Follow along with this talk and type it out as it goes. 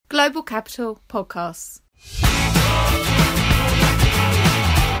Global Capital Podcasts.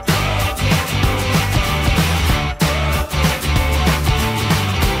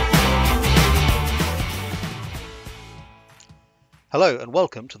 Hello and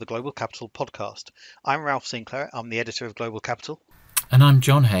welcome to the Global Capital Podcast. I'm Ralph Sinclair, I'm the editor of Global Capital. And I'm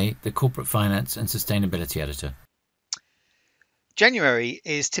John Hay, the Corporate Finance and Sustainability Editor. January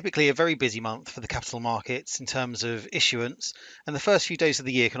is typically a very busy month for the capital markets in terms of issuance, and the first few days of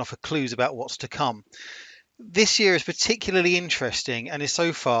the year can offer clues about what's to come. This year is particularly interesting and is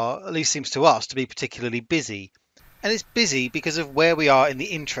so far, at least seems to us, to be particularly busy. And it's busy because of where we are in the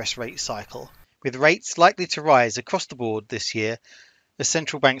interest rate cycle, with rates likely to rise across the board this year as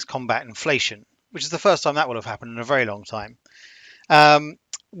central banks combat inflation, which is the first time that will have happened in a very long time.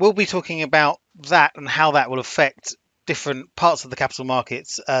 We'll be talking about that and how that will affect different parts of the capital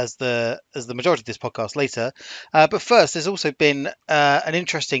markets as the majority of this podcast later. But first, there's also been an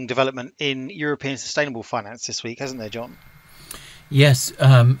interesting development in European sustainable finance this week, hasn't there, John? Yes,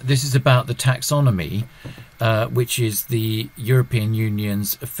 this is about the Taxonomy, which is the European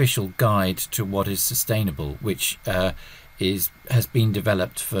Union's official guide to what is sustainable, which has been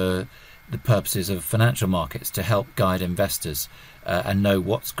developed for the purposes of financial markets to help guide investors and know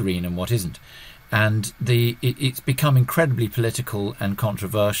what's green and what isn't. And it's become incredibly political and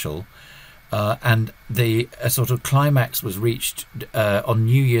controversial. And a sort of climax was reached on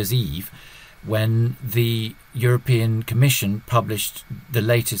New Year's Eve when the European Commission published the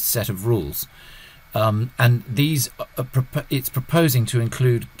latest set of rules. And these it's proposing to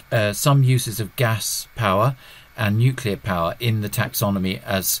include some uses of gas power and nuclear power in the taxonomy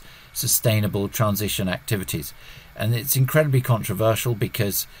as sustainable transition activities. And it's incredibly controversial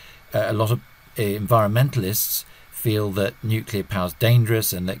because a lot of environmentalists feel that nuclear power is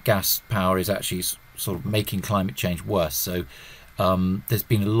dangerous and that gas power is actually sort of making climate change worse. So there's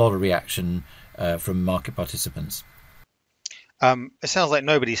been a lot of reaction from market participants. It sounds like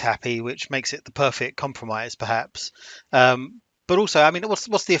nobody's happy, which makes it the perfect compromise, perhaps. But also, I mean,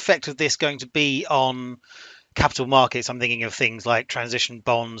 what's the effect of this going to be on capital markets? I'm thinking of things like transition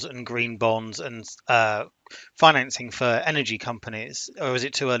bonds and green bonds and financing for energy companies. Or is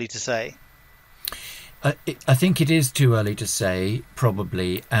it too early to say? I think it is too early to say,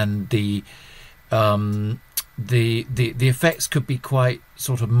 probably, and the effects could be quite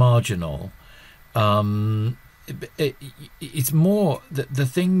sort of marginal. It's more the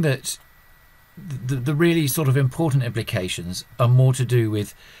thing that the really sort of important implications are more to do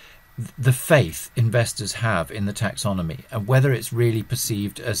with the faith investors have in the taxonomy and whether it's really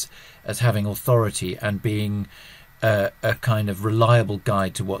perceived as having authority and being a kind of reliable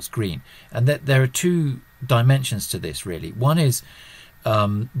guide to what's green. And that there are two dimensions to this, really. One is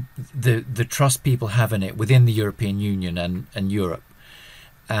the trust people have in it within the European Union and Europe.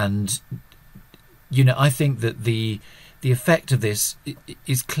 And, you know, I think that the effect of this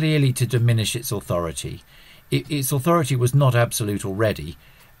is clearly to diminish its authority. Its authority was not absolute already,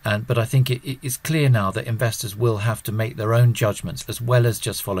 but I think it is clear now that investors will have to make their own judgments as well as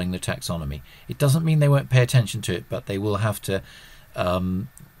just following the taxonomy. It doesn't mean they won't pay attention to it, but they will have to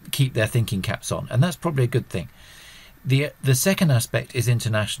keep their thinking caps on, and that's probably a good thing. The second aspect is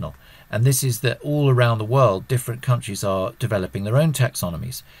international, and this is that all around the world, different countries are developing their own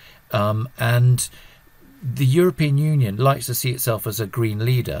taxonomies, and the European Union likes to see itself as a green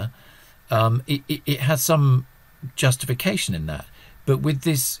leader. It has some justification in that. But with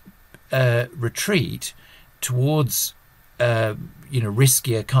this retreat towards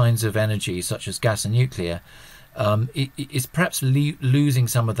riskier kinds of energy, such as gas and nuclear, it's perhaps losing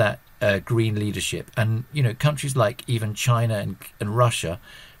some of that green leadership. And countries like even China and Russia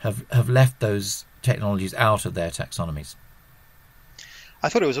have left those technologies out of their taxonomies. I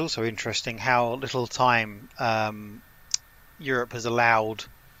thought it was also interesting how little time Europe has allowed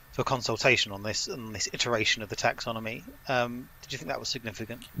for consultation on this iteration of the taxonomy. Did you think that was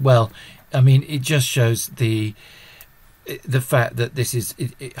significant? Well, I mean, it just shows the fact that this is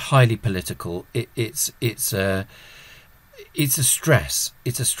highly political. It's a stress.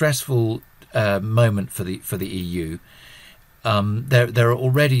 It's a stressful moment for the EU. There are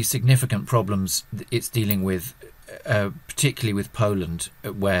already significant problems it's dealing with, particularly with Poland,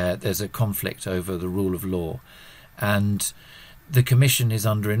 where there's a conflict over the rule of law, and the Commission is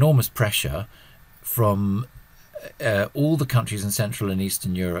under enormous pressure from all the countries in Central and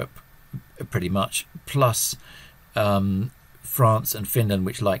Eastern Europe, pretty much, plus France and Finland,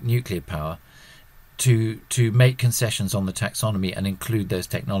 which like nuclear power, to make concessions on the taxonomy and include those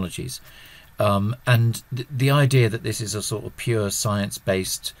technologies. And the idea that this is a sort of pure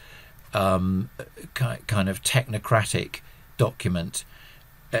science-based kind of technocratic document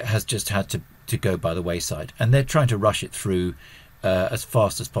has just had to go by the wayside, and they're trying to rush it through as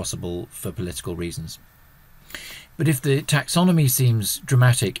fast as possible for political reasons. But if the taxonomy seems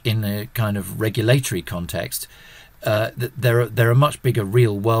dramatic in a kind of regulatory context, there are much bigger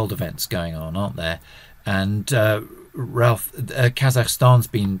real world events going on, aren't there? And Ralph, Kazakhstan's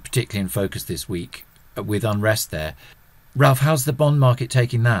been particularly in focus this week with unrest there. Ralph, how's the bond market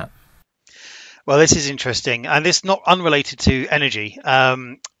taking that? Well, this is interesting, and it's not unrelated to energy.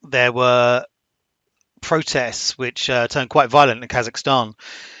 There were protests which turned quite violent in Kazakhstan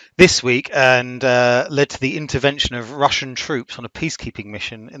this week and led to the intervention of Russian troops on a peacekeeping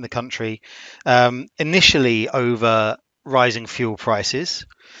mission in the country, initially over rising fuel prices,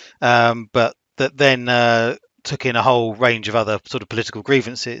 but that then took in a whole range of other sort of political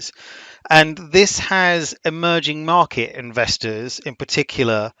grievances. And this has emerging market investors in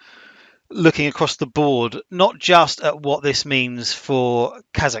particular looking across the board, not just at what this means for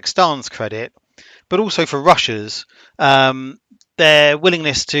Kazakhstan's credit, but also for Russia's. Their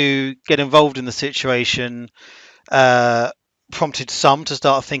willingness to get involved in the situation prompted some to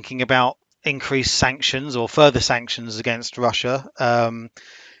start thinking about increased sanctions or further sanctions against Russia.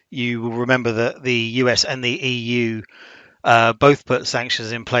 You will remember that the US and the EU both put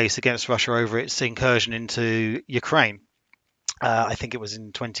sanctions in place against Russia over its incursion into Ukraine. I think it was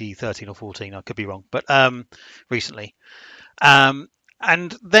in 2013 or 14. I could be wrong, but recently. And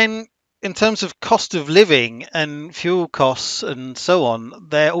then in terms of cost of living and fuel costs and so on,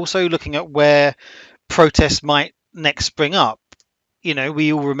 they're also looking at where protests might next spring up. You know,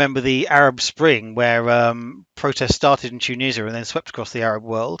 we all remember the Arab Spring, where protests started in Tunisia and then swept across the Arab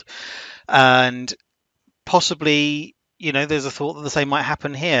world. And possibly, you know, there's a thought that the same might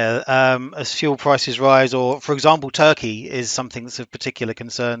happen here as fuel prices rise, or, for example, Turkey is something that's of particular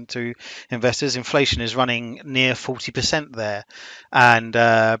concern to investors. Inflation is running near 40% there, and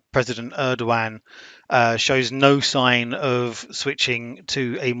President Erdogan shows no sign of switching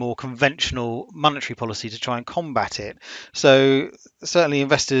to a more conventional monetary policy to try and combat it. So certainly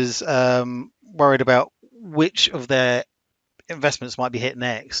investors worried about which of their investments might be hit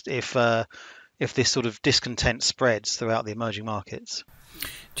next if this sort of discontent spreads throughout the emerging markets.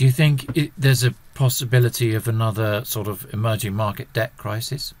 Do you think there's a possibility of another sort of emerging market debt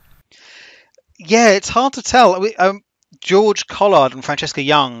crisis? Yeah, it's hard to tell. George Collard and Francesca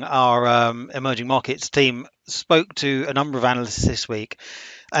Young, our emerging markets team, spoke to a number of analysts this week.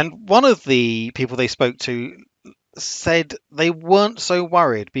 And one of the people they spoke to said they weren't so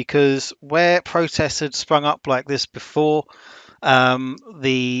worried because where protests had sprung up like this before,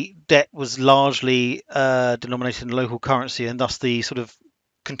 the debt was largely denominated in local currency, and thus the sort of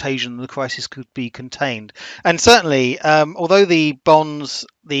contagion of the crisis could be contained. And certainly, although the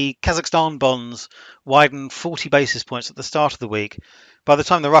Kazakhstan bonds widened 40 basis points at the start of the week, by the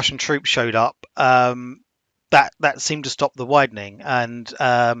time the Russian troops showed up, that seemed to stop the widening, and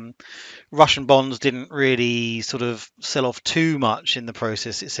Russian bonds didn't really sort of sell off too much in the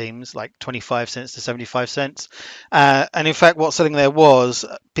process. It seems like 25 cents to 75 cents, and in fact what's selling there was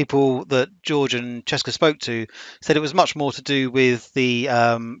people that George and Cheska spoke to said it was much more to do with the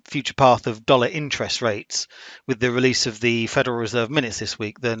future path of dollar interest rates with the release of the Federal Reserve minutes this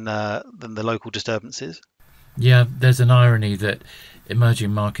week than the local disturbances. Yeah, there's an irony that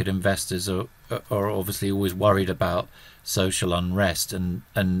emerging market investors are obviously always worried about social unrest, and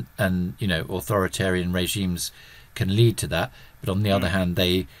you know, authoritarian regimes can lead to that. But on the other hand,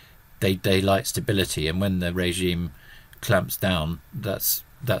 they like stability, and when the regime clamps down, that's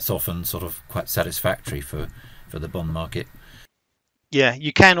often sort of quite satisfactory for the bond market. Yeah,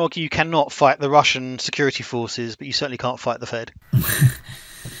 you can or you cannot fight the Russian security forces, but you certainly can't fight the Fed.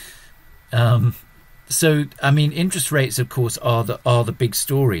 So, I mean, interest rates, of course, are the big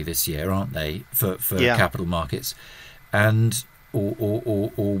story this year, aren't they, for capital markets, and or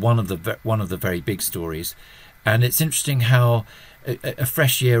one of the very big stories. And it's interesting how a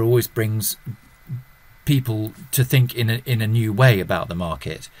fresh year always brings people to think in a new way about the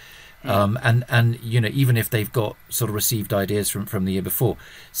market, and you know, even if they've got sort of received ideas from the year before.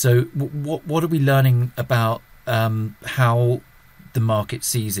 So, what are we learning about how the market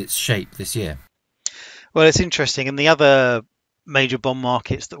sees its shape this year? Well, it's interesting. In the other major bond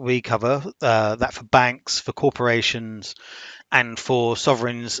markets that we cover, that for banks, for corporations, and for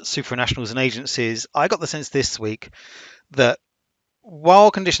sovereigns, supranationals, and agencies, I got the sense this week that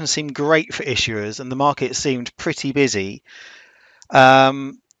while conditions seemed great for issuers and the market seemed pretty busy, there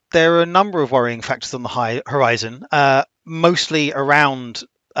are a number of worrying factors on the horizon, mostly around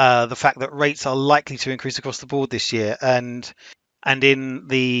the fact that rates are likely to increase across the board this year. And in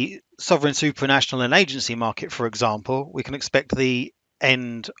the sovereign, supranational and agency market, for example, we can expect the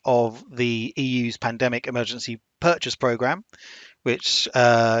end of the EU's pandemic emergency purchase programme, which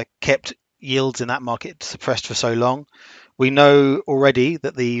kept yields in that market suppressed for so long. We know already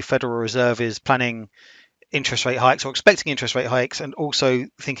that the Federal Reserve is planning interest rate hikes or expecting interest rate hikes, and also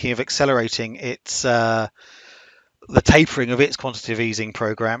thinking of accelerating its the tapering of its quantitative easing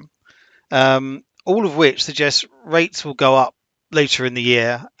program. All of which suggests rates will go up later in the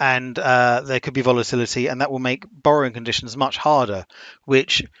year, and there could be volatility, and that will make borrowing conditions much harder,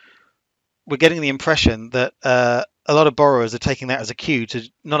 which we're getting the impression that a lot of borrowers are taking that as a cue to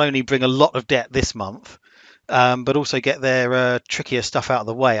not only bring a lot of debt this month, but also get their trickier stuff out of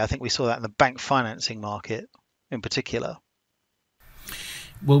the way. I think we saw that in the bank financing market in particular.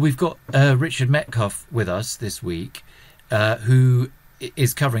 Well, we've got Richard Metcalf with us this week, who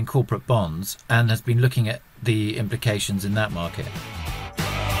is covering corporate bonds and has been looking at the implications in that market.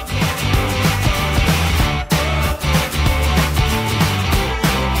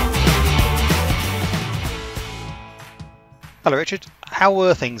 Hello, Richard. How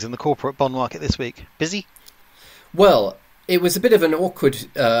were things in the corporate bond market this week? Busy? Well, it was a bit of an awkward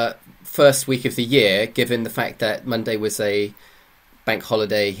first week of the year, given the fact that Monday was a bank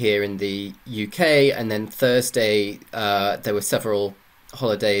holiday here in the UK, and then Thursday there were several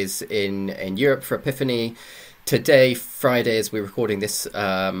holidays in Europe for Epiphany. Today, Friday, as we're recording this,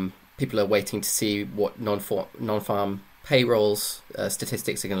 people are waiting to see what non-farm payrolls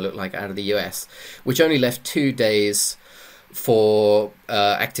statistics are going to look like out of the US, which only left 2 days for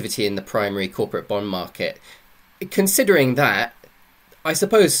activity in the primary corporate bond market. Considering that, I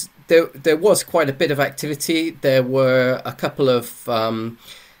suppose there was quite a bit of activity. There were a couple of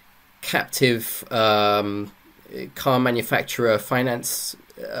captive car manufacturer finance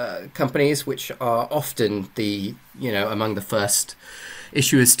companies, which are often among the first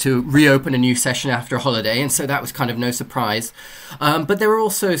issuers to reopen a new session after a holiday, and so that was kind of no surprise. But there were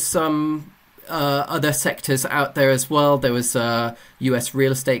also some other sectors out there as well. There was a US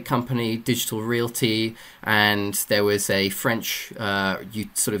real estate company, Digital Realty, and there was a French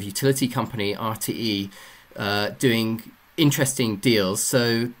sort of utility company, RTE, doing interesting deals.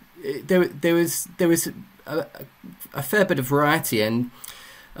 So there was a fair bit of variety, and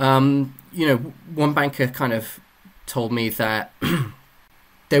one banker kind of told me that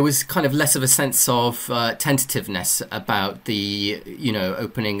there was kind of less of a sense of tentativeness about the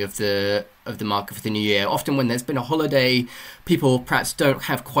opening of the market for the new year. Often when there's been a holiday, people perhaps don't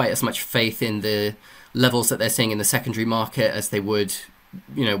have quite as much faith in the levels that they're seeing in the secondary market as they would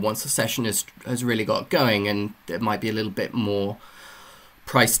once the session has really got going, and there might be a little bit more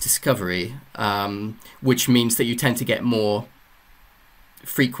price discovery, which means that you tend to get more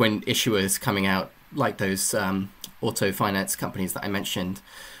frequent issuers coming out, like those auto finance companies that I mentioned.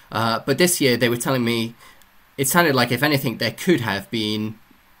 But this year they were telling me it sounded like, if anything, the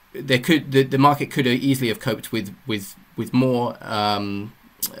market could easily have coped with more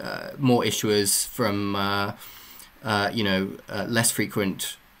issuers from less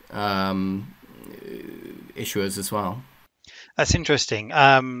frequent issuers as well. That's interesting.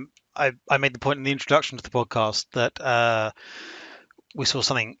 I made the point in the introduction to the podcast that we saw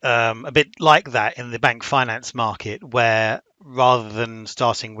something a bit like that in the bank finance market, where rather than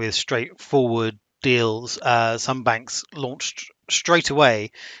starting with straightforward deals, some banks launched straight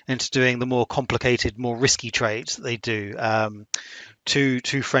away into doing the more complicated, more risky trades that they do. Two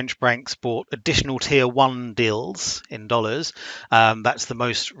French banks bought additional tier 1 deals in dollars. That's the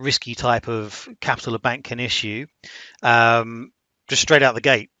most risky type of capital a bank can issue, just straight out the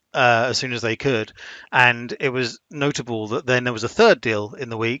gate. As soon as they could, and it was notable that then there was a third deal in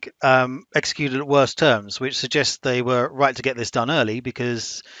the week executed at worse terms, which suggests they were right to get this done early,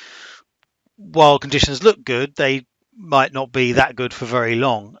 because while conditions look good, they might not be that good for very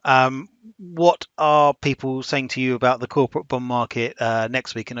long. What are people saying to you about the corporate bond market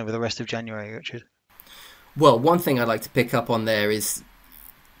next week and over the rest of January, Richard? Well, one thing I'd like to pick up on there is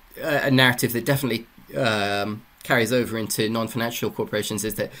a narrative that definitely carries over into non-financial corporations,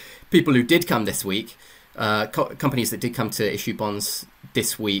 is that people who did come this week, companies that did come to issue bonds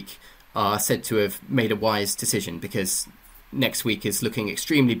this week, are said to have made a wise decision, because next week is looking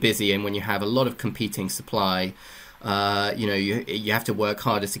extremely busy, and when you have a lot of competing supply, you have to work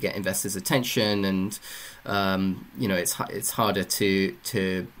harder to get investors' attention, and it's harder to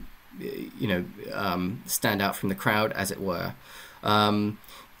stand out from the crowd, as it were.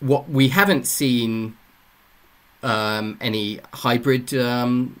 What we haven't seen any hybrid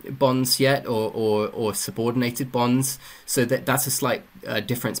bonds yet, or subordinated bonds, so that's a slight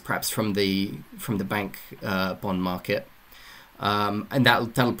difference perhaps from the bank bond market, and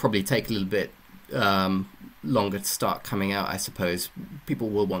that'll probably take a little bit longer to start coming out, I suppose. People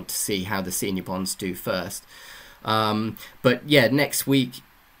will want to see how the senior bonds do first. But yeah, next week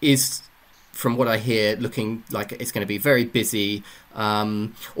is, from what I hear, looking like it's going to be very busy.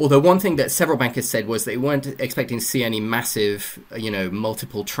 Although one thing that several bankers said was they weren't expecting to see any massive,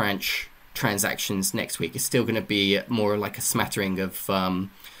 multiple tranche transactions next week. It's still going to be more like a smattering of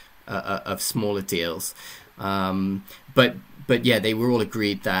smaller deals. But yeah, they were all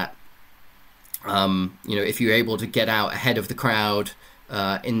agreed that if you're able to get out ahead of the crowd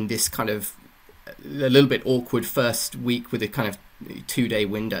in this kind of a little bit awkward first week with a kind of 2-day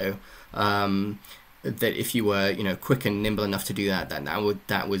window, that if you were quick and nimble enough to do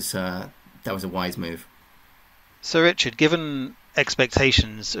that was a wise move. So Richard, given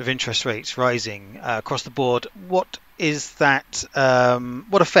expectations of interest rates rising across the board, what effect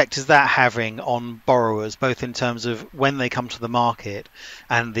is that having on borrowers, both in terms of when they come to the market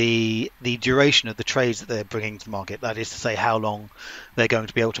and the duration of the trades that they're bringing to the market? That is to say, how long they're going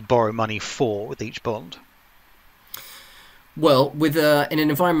to be able to borrow money for with each bond. Well, with in an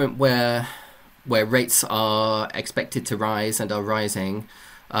environment where rates are expected to rise and are rising,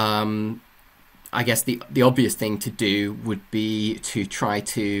 I guess the obvious thing to do would be to try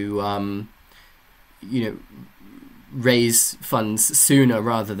to raise funds sooner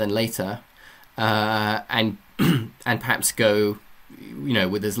rather than later, and perhaps go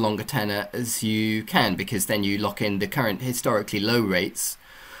with as long a tenor as you can, because then you lock in the current historically low rates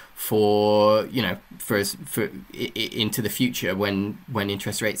for into the future when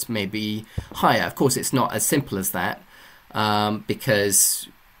interest rates may be higher. Of course, it's not as simple as that, because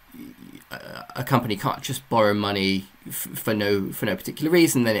a company can't just borrow money for no particular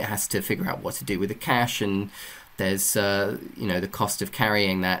reason. Then it has to figure out what to do with the cash, and there's the cost of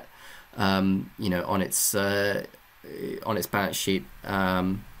carrying that on its balance sheet.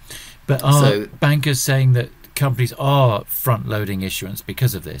 But are bankers saying that companies are front loading issuance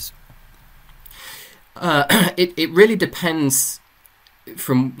because of this? It really depends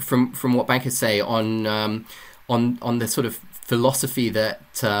from what bankers say on the sort of philosophy that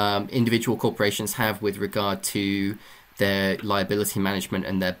individual corporations have with regard to their liability management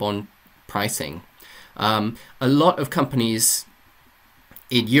and their bond pricing. A lot of companies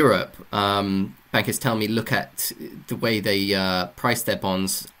in Europe, bankers tell me, look at the way they price their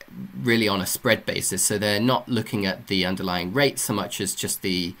bonds really on a spread basis. So they're not looking at the underlying rate so much as just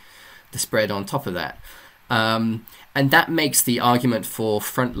the spread on top of that. And that makes the argument for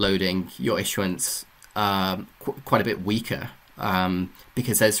front loading your issuance quite a bit weaker,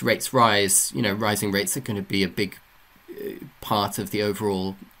 because as rates rise, rising rates are going to be a big part of the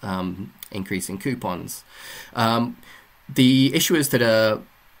overall increase in coupons. The issuers that are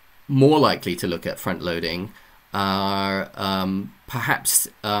more likely to look at front loading are perhaps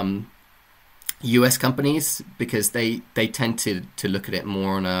US companies, because they tend to look at it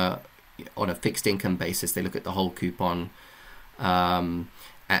more on a fixed income basis. They look at the whole coupon,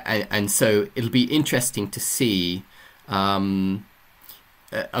 and so it'll be interesting to see.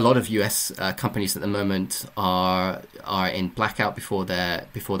 A lot of US companies at the moment are in blackout before their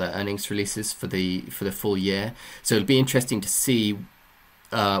earnings releases for the full year. So it'll be interesting to see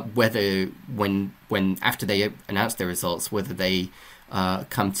whether when after they announce their results, whether they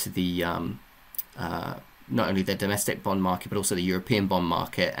come to the not only the domestic bond market but also the European bond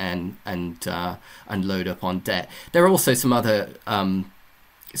market and load up on debt. There are also some other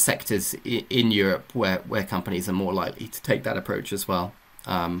sectors in Europe where companies are more likely to take that approach as well.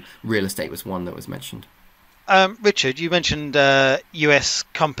 Real estate was one that was mentioned. Richard, you mentioned US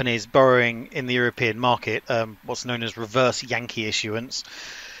companies borrowing in the European market, what's known as reverse Yankee issuance.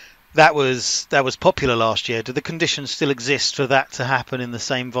 That was popular last year. Do the conditions still exist for that to happen in the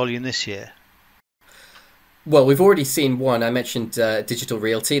same volume this year? Well, we've already seen one. I mentioned Digital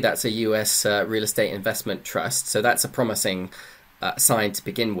Realty. That's a US real estate investment trust. So that's a promising sign to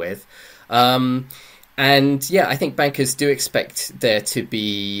begin with. And yeah, I think bankers do expect there to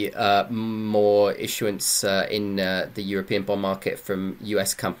be more issuance in the European bond market from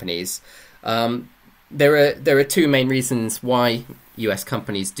US companies. There are two main reasons why US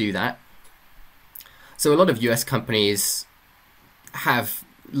companies do that. So a lot of US companies have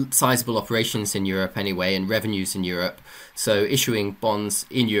sizable operations in Europe anyway, and revenues in Europe. So issuing bonds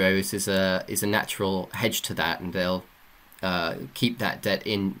in euros is a natural hedge to that, and they'll keep that debt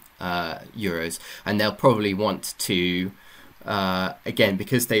in euros, and they'll probably want to again,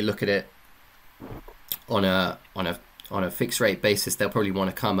 because they look at it on a fixed rate basis, they'll probably want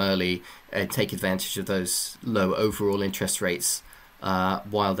to come early and take advantage of those low overall interest rates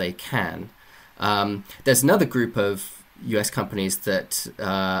while they can. There's another group of US companies that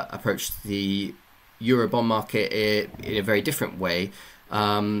approach the Euro bond market in a very different way.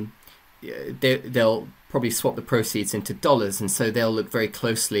 They'll probably swap the proceeds into dollars, and so they'll look very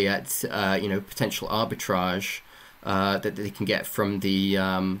closely at potential arbitrage that they can get from the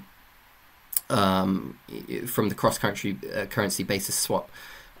cross currency basis swap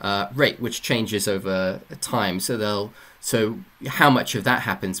rate, which changes over time. So how much of that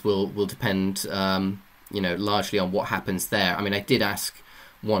happens will depend largely on what happens there. I mean, I did ask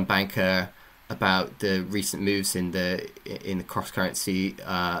one banker about the recent moves in the cross currency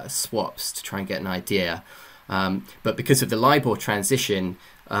swaps to try and get an idea, but because of the LIBOR transition,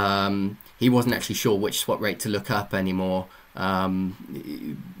 he wasn't actually sure which swap rate to look up anymore,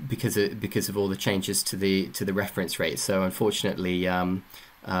 because of all the changes to the reference rate. So unfortunately,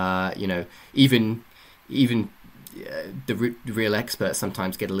 even the real experts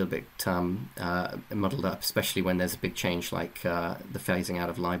sometimes get a little bit muddled up, especially when there's a big change like the phasing out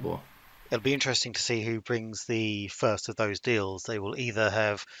of LIBOR. It'll be interesting to see who brings the first of those deals. They will either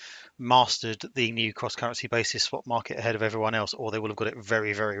have mastered the new cross-currency basis swap market ahead of everyone else, or they will have got it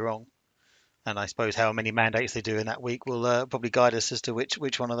very, very wrong. And I suppose how many mandates they do in that week will probably guide us as to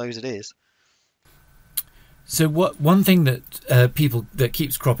which one of those it is. So one thing that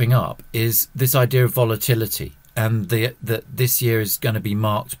keeps cropping up is this idea of volatility, and that this year is going to be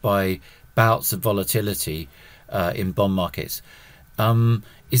marked by bouts of volatility in bond markets.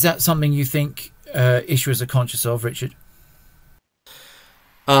 Is that something you think issuers are conscious of, Richard?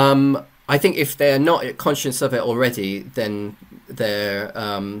 I think if they're not conscious of it already, then their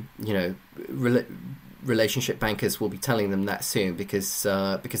relationship bankers will be telling them that soon, because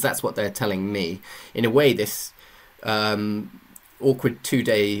that's what they're telling me. In a way, this awkward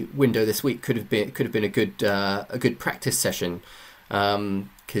 2-day window this week could have been a good practice session,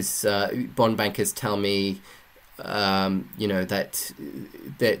 because bond bankers tell me that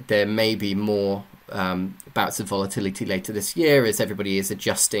there may be more bouts of volatility later this year as everybody is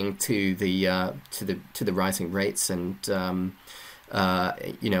adjusting to the rising rates and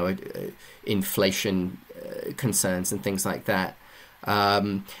inflation concerns and things like that.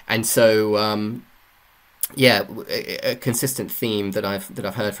 And so a consistent theme that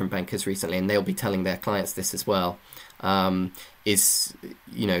I've heard from bankers recently, and they'll be telling their clients this as well, is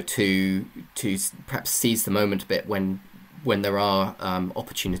to perhaps seize the moment a bit when there are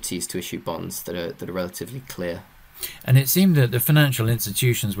opportunities to issue bonds that are relatively clear. And it seemed that the financial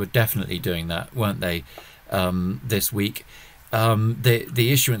institutions were definitely doing that, weren't they? This week, the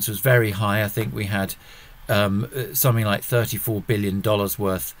issuance was very high. I think we had something like $34 billion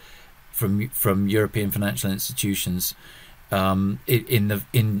worth from European financial institutions in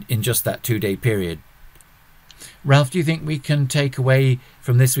just that 2-day period. Ralph, do you think we can take away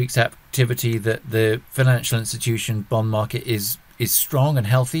from this week's activity that the financial institution bond market is strong and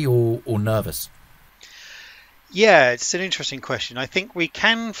healthy, or nervous? Yeah, it's an interesting question. I think we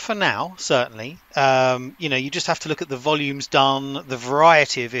can for now, certainly. You just have to look at the volumes done, the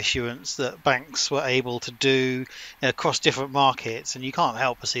variety of issuance that banks were able to do across different markets, and you can't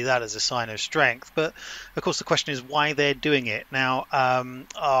help but see that as a sign of strength. But of course, the question is why they're doing it. Now,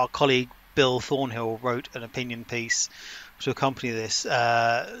 our colleague Bill Thornhill wrote an opinion piece to accompany this,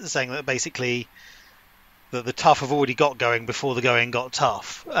 saying that basically that the tough have already got going before the going got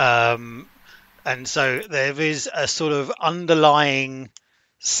tough. And so there is a sort of underlying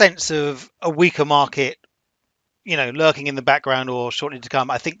sense of a weaker market, lurking in the background or shortly to come.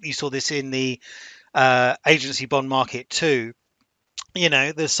 I think you saw this in the agency bond market too.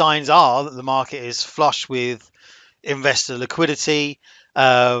 The signs are that the market is flush with investor liquidity.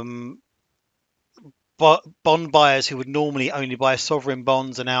 Bond buyers who would normally only buy sovereign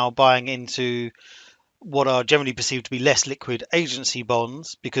bonds are now buying into what are generally perceived to be less liquid agency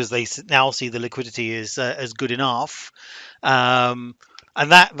bonds, because they now see the liquidity as good enough, and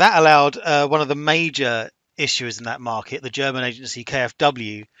that allowed one of the major issuers in that market, the German agency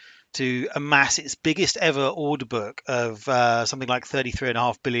KfW, to amass its biggest ever order book of something like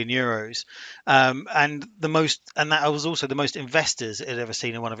 33.5 billion euros, and that was also the most investors it had ever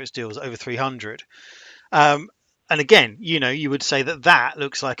seen in one of its deals, over 300. And again, you would say that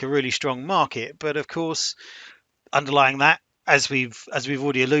looks like a really strong market, but of course, underlying that, as we've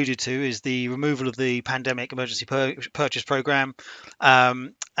already alluded to, is the removal of the pandemic emergency purchase program,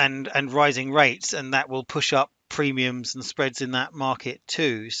 and rising rates, and that will push up premiums and spreads in that market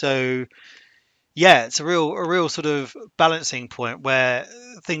too. So yeah, it's a real sort of balancing point where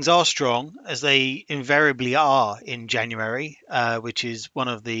things are strong, as they invariably are in January, which is one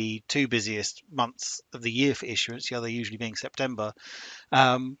of the two busiest months of the year for issuance, the other usually being September.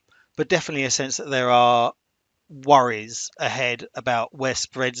 But definitely a sense that there are worries ahead about where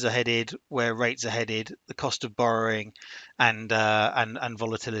spreads are headed, where rates are headed, the cost of borrowing, and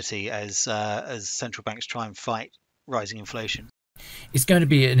volatility as central banks try and fight rising inflation. It's going to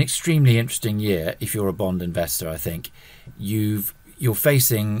be an extremely interesting year if you're a bond investor. I think you're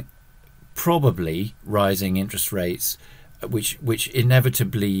facing probably rising interest rates, which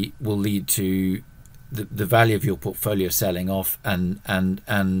inevitably will lead to the value of your portfolio selling off,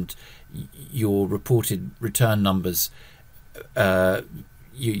 and your reported return numbers.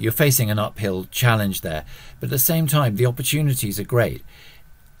 You're facing an uphill challenge there, but at the same time, the opportunities are great.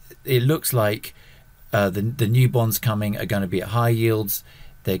 It looks like the new bonds coming are going to be at high yields.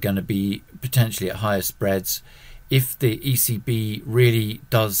 They're going to be potentially at higher spreads. If the ECB really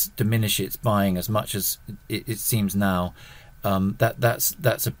does diminish its buying as much as it seems now,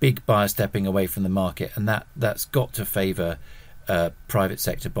 that's a big buyer stepping away from the market, and that's got to favour private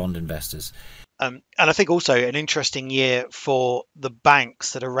sector bond investors. And I think also an interesting year for the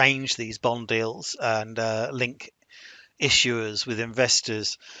banks that arrange these bond deals and link issuers with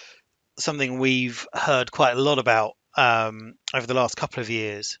investors. Something we've heard quite a lot about over the last couple of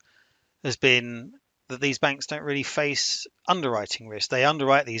years has been that these banks don't really face underwriting risk. They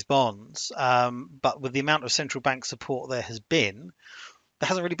underwrite these bonds, but with the amount of central bank support there hasn't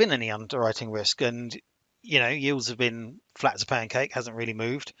really been any underwriting risk. And, yields have been flat as a pancake, hasn't really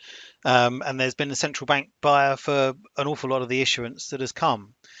moved. And there's been a central bank buyer for an awful lot of the issuance that has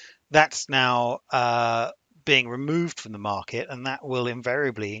come. That's now being removed from the market, and that will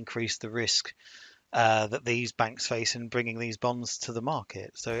invariably increase the risk that these banks face in bringing these bonds to the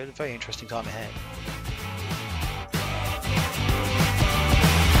market. So it's a very interesting time ahead.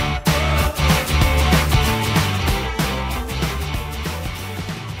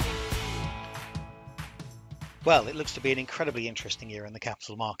 Well, it looks to be an incredibly interesting year in the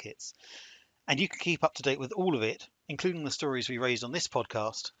capital markets, and you can keep up to date with all of it, including the stories we raised on this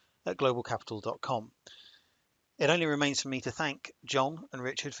podcast, at globalcapital.com. It only remains for me to thank John and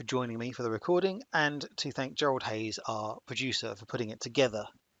Richard for joining me for the recording, and to thank Gerald Hayes, our producer, for putting it together.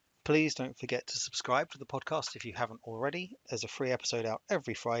 Please don't forget to subscribe to the podcast if you haven't already. There's a free episode out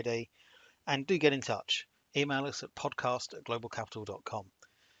every Friday, and do get in touch. Email us at podcast@globalcapital.com.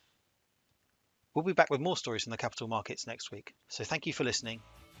 We'll be back with more stories from the capital markets next week. So thank you for listening,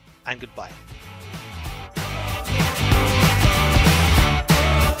 and goodbye.